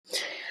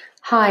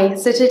Hi,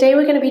 so today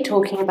we're going to be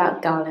talking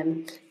about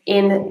Galen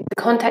in the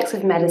context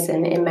of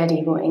medicine in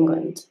medieval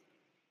England.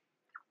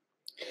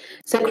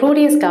 So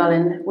Claudius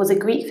Galen was a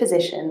Greek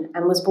physician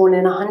and was born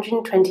in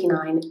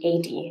 129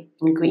 AD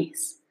in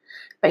Greece,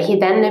 but he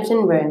then lived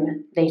in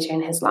Rome later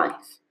in his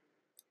life.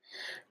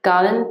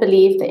 Galen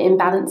believed that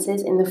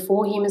imbalances in the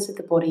four humours of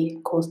the body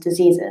caused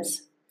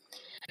diseases.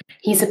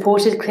 He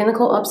supported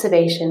clinical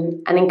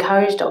observation and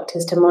encouraged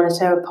doctors to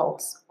monitor a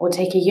pulse or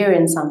take a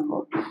urine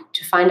sample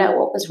to find out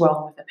what was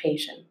wrong with a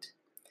patient.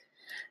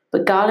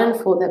 But Galen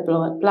thought that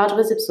blood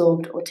was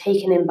absorbed or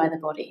taken in by the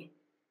body,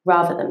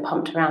 rather than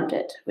pumped around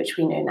it, which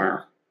we know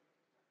now.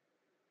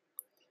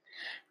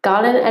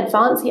 Galen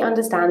advanced the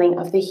understanding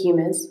of the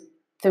humours,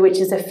 which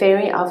is a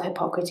theory of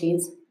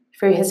Hippocrates,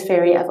 through his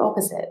theory of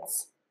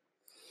opposites.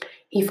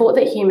 He thought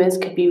that humours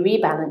could be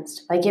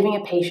rebalanced by giving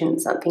a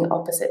patient something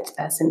opposite to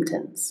their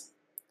symptoms.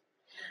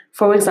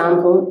 For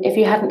example, if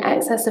you had an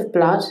excess of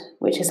blood,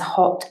 which is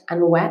hot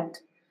and wet,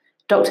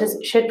 doctors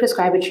should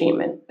prescribe a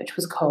treatment which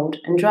was cold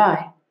and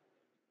dry.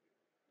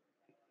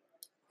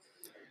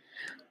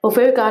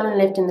 Although Galen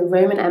lived in the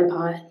Roman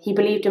Empire, he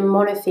believed in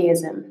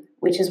monotheism,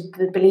 which is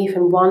the belief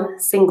in one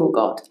single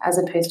God as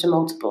opposed to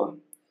multiple.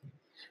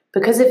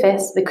 Because of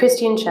this, the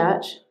Christian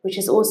Church, which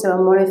is also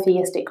a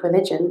monotheistic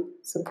religion,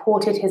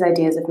 supported his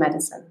ideas of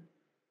medicine.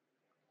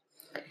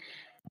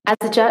 As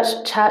the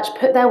church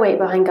put their weight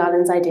behind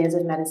Galen's ideas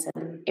of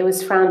medicine, it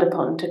was frowned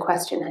upon to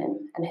question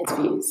him and his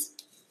views.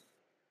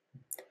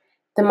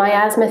 The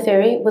miasma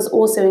theory was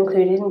also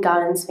included in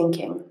Galen's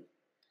thinking.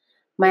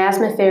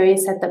 Miasma theory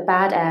said that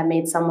bad air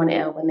made someone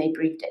ill when they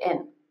breathed it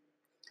in.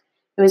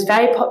 It was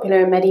very popular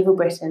in medieval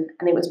Britain,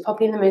 and it was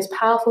probably the most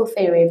powerful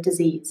theory of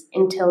disease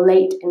until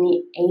late in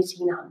the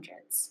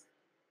 1800s.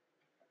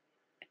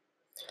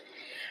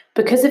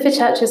 Because of the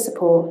Church's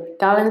support,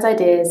 Galen's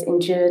ideas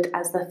endured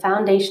as the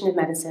foundation of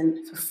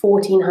medicine for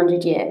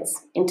 1400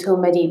 years, until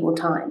medieval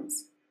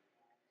times.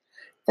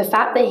 The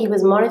fact that he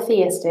was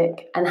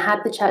monotheistic and had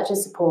the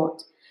Church's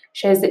support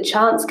shows that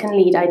chance can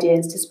lead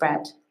ideas to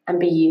spread and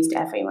be used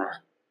everywhere.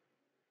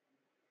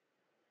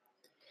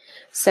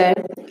 So,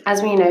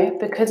 as we know,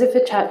 because of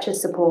the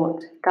Church's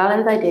support,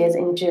 Galen's ideas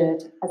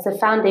endured as the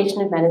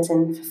foundation of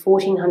medicine for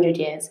 1400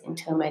 years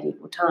until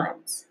medieval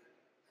times.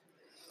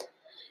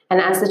 And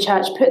as the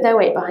Church put their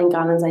weight behind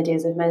Galen's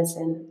ideas of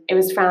medicine, it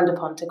was frowned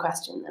upon to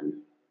question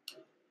them.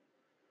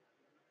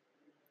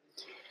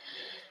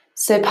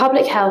 So,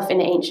 public health in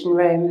ancient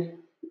Rome.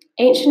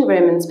 Ancient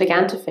Romans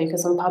began to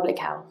focus on public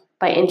health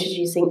by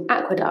introducing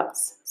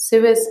aqueducts,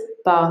 sewers,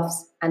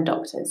 baths, and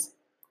doctors.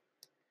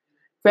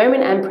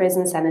 Roman emperors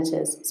and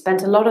senators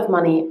spent a lot of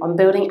money on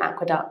building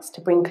aqueducts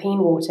to bring clean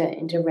water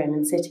into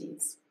Roman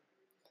cities.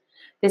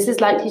 This is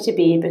likely to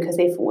be because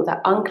they thought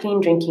that unclean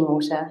drinking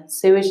water,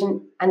 sewage,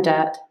 and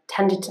dirt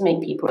tended to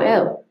make people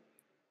ill.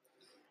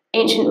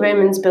 Ancient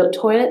Romans built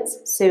toilets,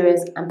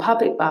 sewers, and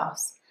public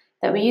baths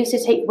that were used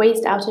to take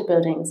waste out of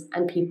buildings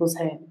and people's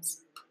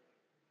homes.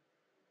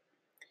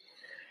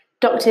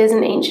 Doctors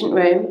in ancient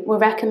Rome were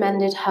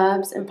recommended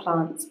herbs and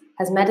plants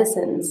as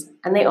medicines,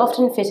 and they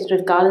often fitted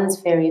with Galen's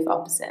theory of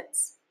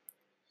opposites.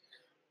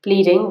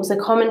 Bleeding was a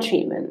common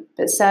treatment,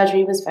 but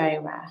surgery was very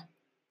rare.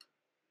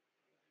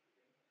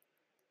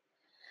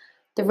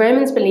 The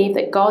Romans believed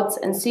that gods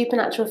and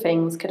supernatural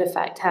things could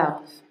affect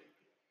health.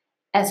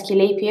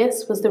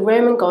 Aesculapius was the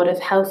Roman god of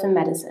health and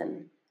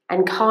medicine,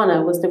 and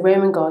Carna was the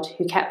Roman god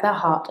who kept their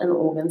heart and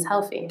organs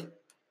healthy.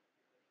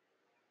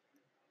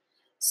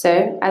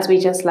 So, as we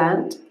just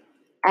learnt,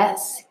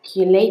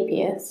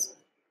 Aesculapius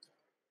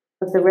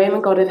was the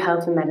Roman god of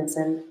health and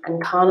medicine,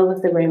 and Carna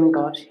was the Roman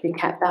god who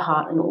kept their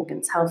heart and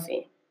organs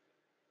healthy.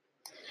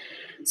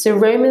 So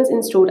Romans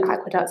installed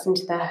aqueducts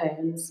into their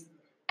homes,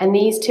 and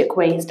these took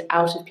waste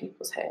out of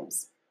people's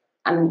homes.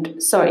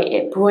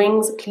 It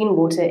brings clean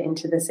water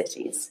into the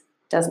cities,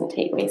 doesn't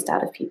take waste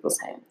out of people's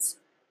homes.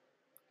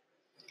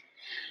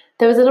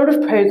 There was a lot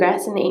of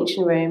progress in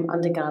ancient Rome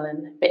under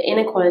Galen, but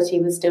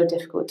inequality was still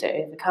difficult to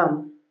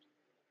overcome.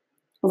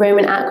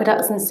 Roman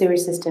aqueducts and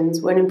sewage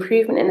systems were an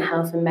improvement in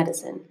health and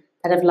medicine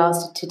that have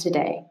lasted to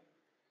today.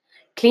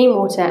 Clean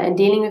water and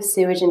dealing with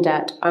sewage and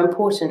dirt are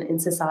important in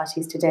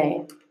societies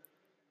today.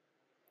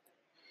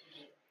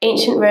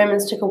 Ancient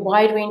Romans took a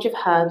wide range of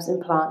herbs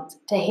and plants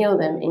to heal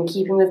them in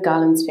keeping with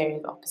Galen's theory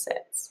of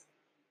opposites.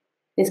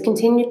 This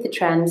continued the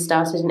trend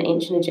started in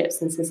ancient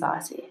Egyptian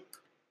society.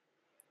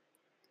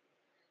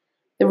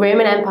 The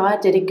Roman Empire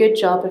did a good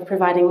job of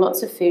providing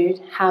lots of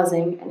food,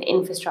 housing, and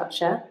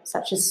infrastructure,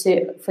 such as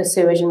for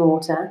sewage and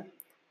water.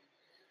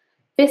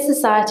 This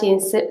society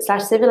 /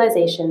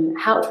 civilization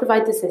helped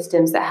provide the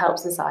systems that help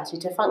society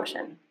to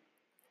function.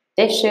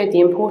 This showed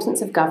the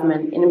importance of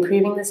government in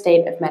improving the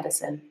state of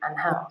medicine and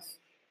health.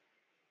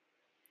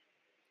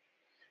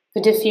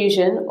 The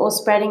diffusion or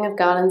spreading of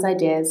Galen's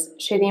ideas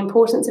show the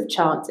importance of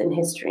chance in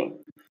history.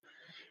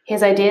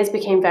 His ideas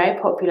became very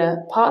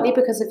popular partly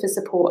because of the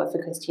support of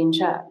the Christian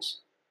Church.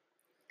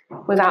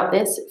 Without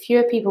this,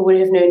 fewer people would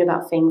have known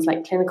about things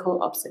like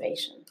clinical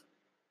observation.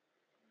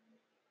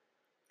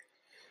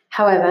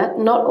 However,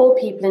 not all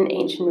people in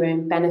ancient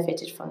Rome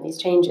benefited from these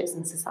changes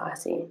in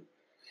society.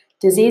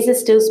 Diseases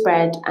still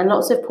spread, and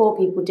lots of poor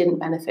people didn't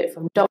benefit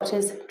from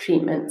doctors,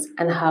 treatments,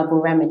 and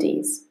herbal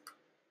remedies.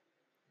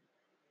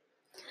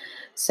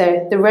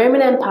 So, the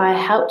Roman Empire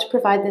helped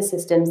provide the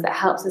systems that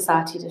helped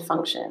society to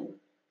function.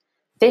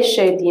 This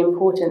showed the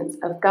importance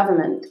of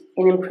government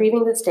in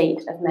improving the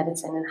state of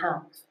medicine and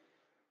health.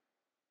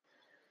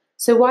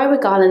 So, why were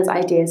Galen's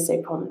ideas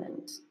so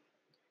prominent?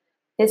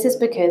 This is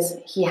because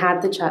he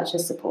had the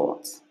church's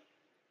support.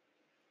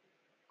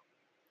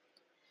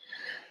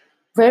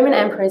 Roman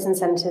emperors and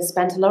senators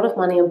spent a lot of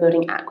money on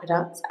building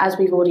aqueducts, as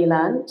we've already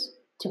learned,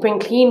 to bring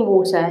clean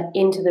water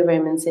into the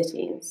Roman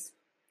cities.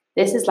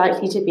 This is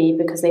likely to be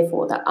because they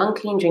thought that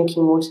unclean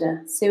drinking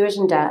water, sewage,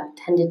 and dirt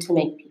tended to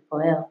make people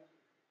ill.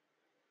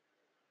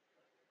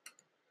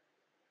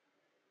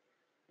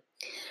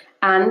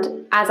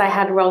 And as I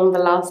had wrong the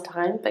last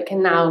time, but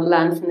can now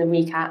learn from the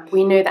recap,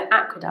 we know that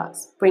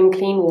aqueducts bring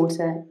clean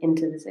water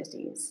into the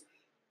cities.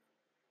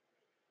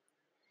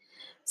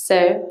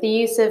 So, the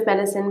use of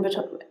medicine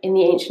in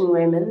the ancient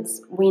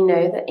Romans, we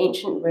know that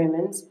ancient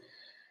Romans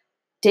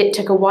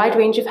took a wide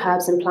range of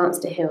herbs and plants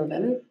to heal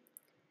them.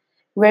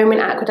 Roman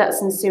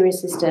aqueducts and sewer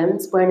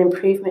systems were an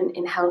improvement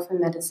in health and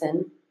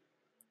medicine.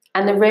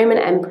 And the Roman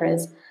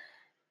emperors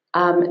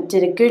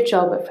did a good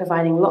job of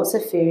providing lots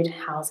of food,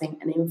 housing,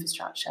 and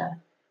infrastructure.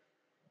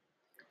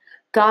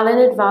 Galen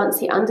advanced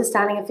the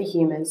understanding of the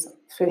humors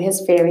through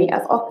his theory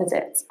of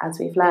opposites, as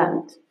we've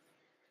learned.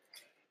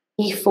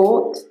 He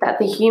thought that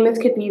the humors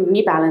could be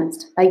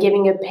rebalanced by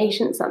giving a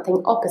patient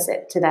something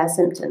opposite to their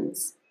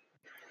symptoms.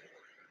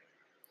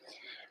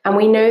 And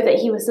we know that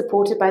he was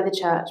supported by the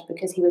church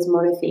because he was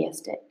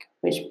monotheistic,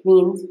 which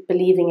means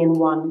believing in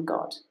one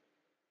God.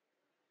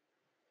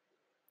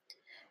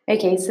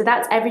 Okay, so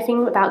that's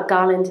everything about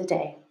Galen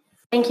today.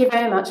 Thank you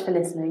very much for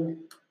listening.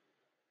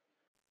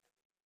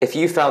 If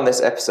you found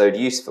this episode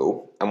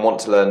useful and want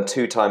to learn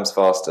 2 times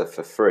faster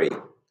for free,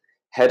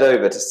 head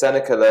over to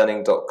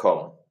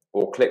senecalearning.com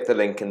or click the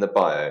link in the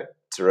bio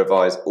to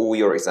revise all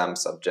your exam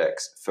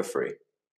subjects for free.